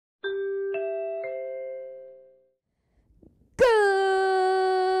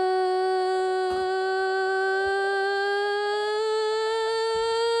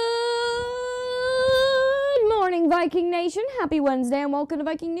Viking Nation, happy Wednesday and welcome to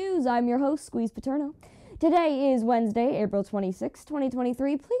Viking News. I'm your host, Squeeze Paterno. Today is Wednesday, April 26,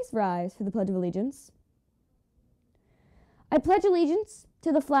 2023. Please rise for the Pledge of Allegiance. I pledge allegiance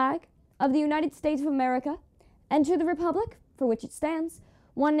to the flag of the United States of America and to the republic for which it stands,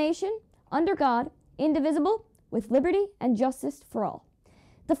 one nation, under God, indivisible, with liberty and justice for all.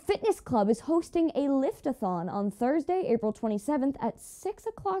 The Fitness Club is hosting a lift-a-thon on Thursday, April 27th at 6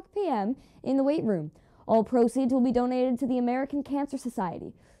 o'clock p.m. in the weight room. All proceeds will be donated to the American Cancer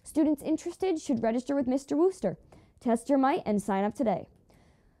Society. Students interested should register with Mr. Wooster. Test your might and sign up today.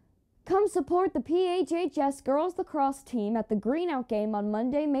 Come support the PHHS girls lacrosse team at the Greenout game on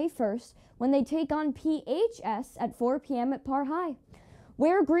Monday, May 1st, when they take on PHS at 4 p.m. at Par High.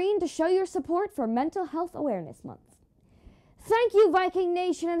 Wear green to show your support for Mental Health Awareness Month. Thank you, Viking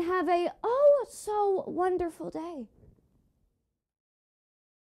Nation, and have a oh so wonderful day.